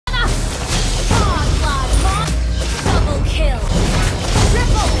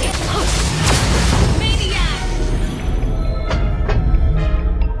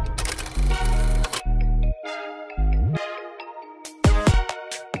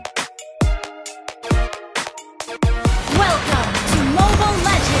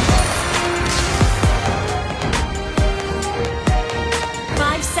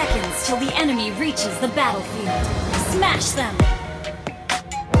the battlefield. Smash them!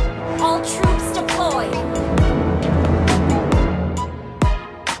 All troops deployed!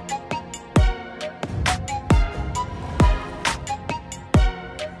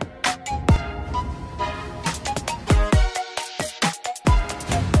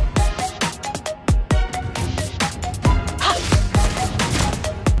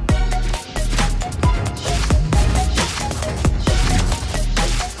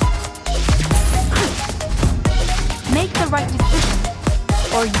 Make the right decision,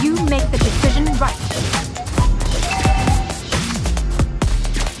 or you make the decision right.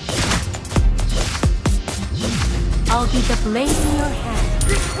 I'll be the blade in your hand.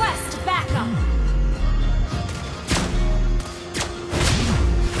 Request backup!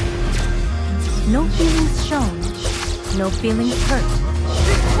 No feelings shown, no feelings hurt.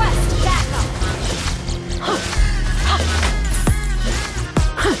 Request backup!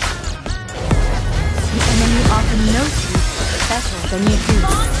 The enemy often knows you better than you do.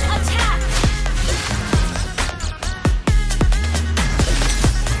 Launch attack!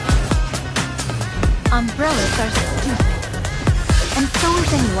 Umbrellas are stupid, and so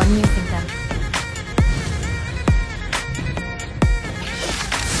is anyone using them.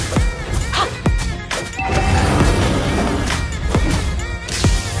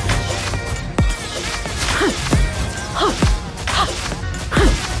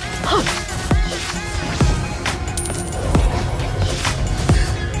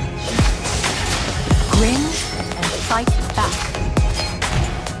 Grin and fight back.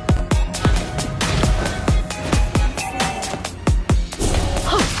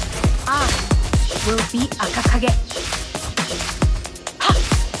 I will be Akakage.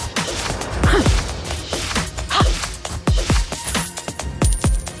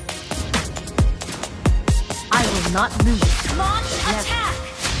 I will not lose. Launch attack!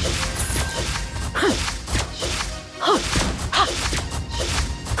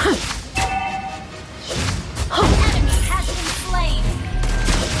 Enemy has been slain!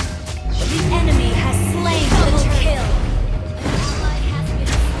 The enemy has slain double kill! Ally has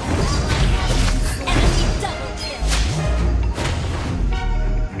been slain. Enemy double kill!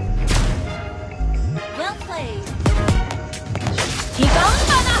 Well played!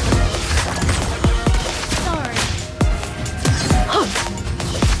 Higambana! Sorry.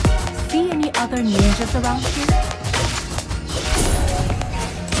 See any other ninjas around here?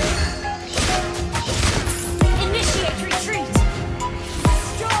 Initiate retreat!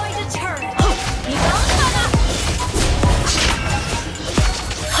 Destroy the turret! Higambana!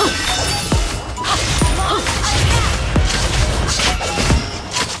 Launch attack!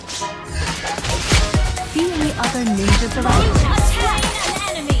 See any other ninjas around Launch here? attack!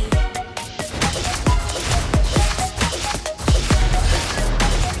 An enemy!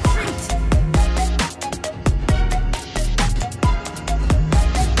 Retreat!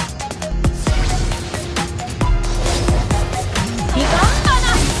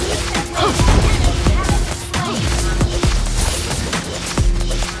 Higambana!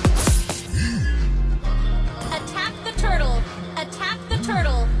 Attack the turtle! Attack the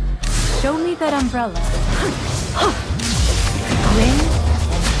turtle! Show me that umbrella. Grin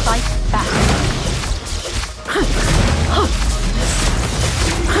and fight back.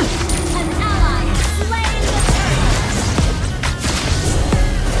 An ally has slain the turtle!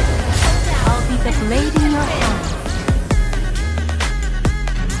 I'll be the blade in your hand.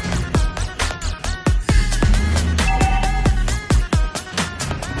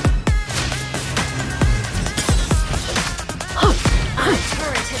 Our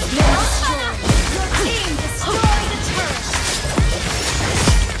turret has been destroyed! Your team destroyed the turret!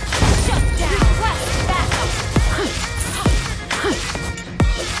 Shut down! Request backup!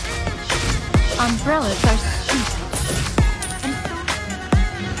 Umbrellas are stupid. And so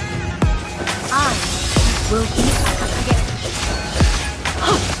I will be Akakage.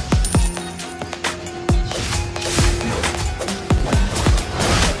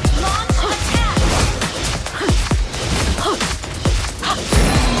 Launch attack!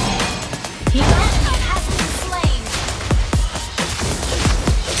 Enemy has been slain!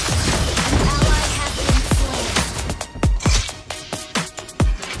 An ally has been slain!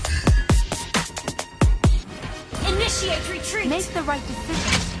 Initiate retreat! Make the right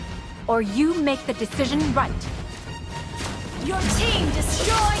decision, or you make the decision right. Your team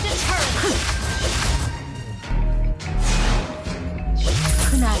destroyed a turret!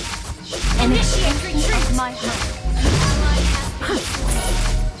 Kunai, an Initiate extension retreat! of my heart. An ally has been slain!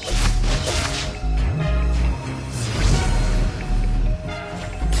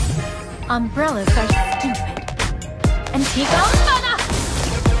 Umbrellas are stupid. And Higambana!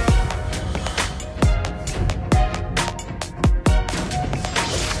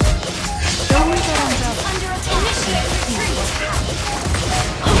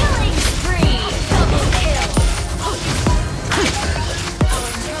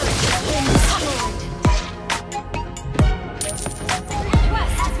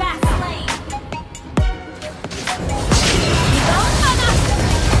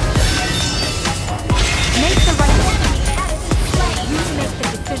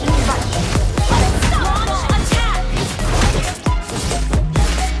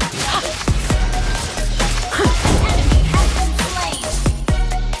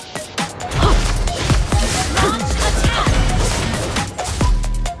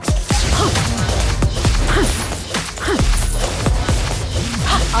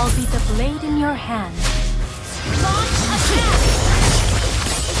 I'll be the blade in your hand. Launch attack!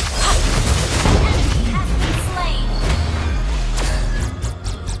 An enemy has been slain.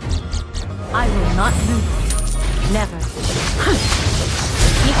 I will not lose. Never.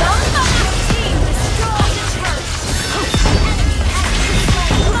 Your team destroyed a turret. An enemy has been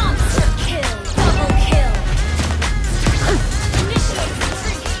slain. Monster kill. Double kill. Initiate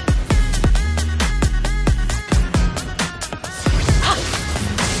retreat.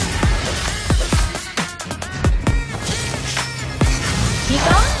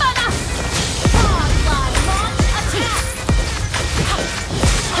 Godlike launch attack.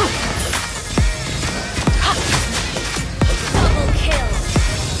 Double kill.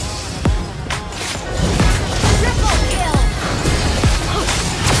 Triple kill.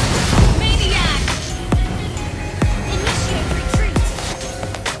 Maniac. Initiate retreat.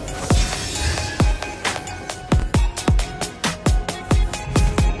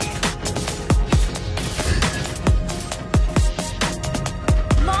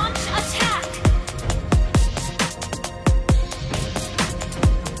 Launch attack.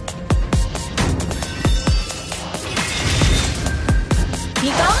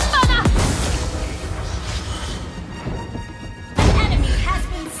 An enemy has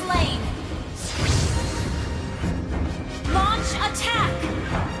been slain. Launch attack.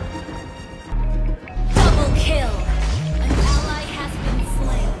 Double kill. An ally has been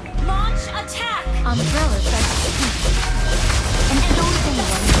slain. Launch attack. Umbrellas are cheap. And so is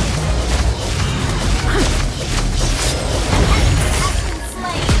anyone. An enemy has been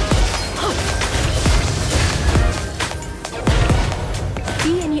slain.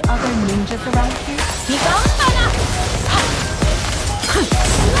 See any other ninjas around here?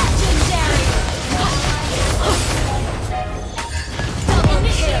 Let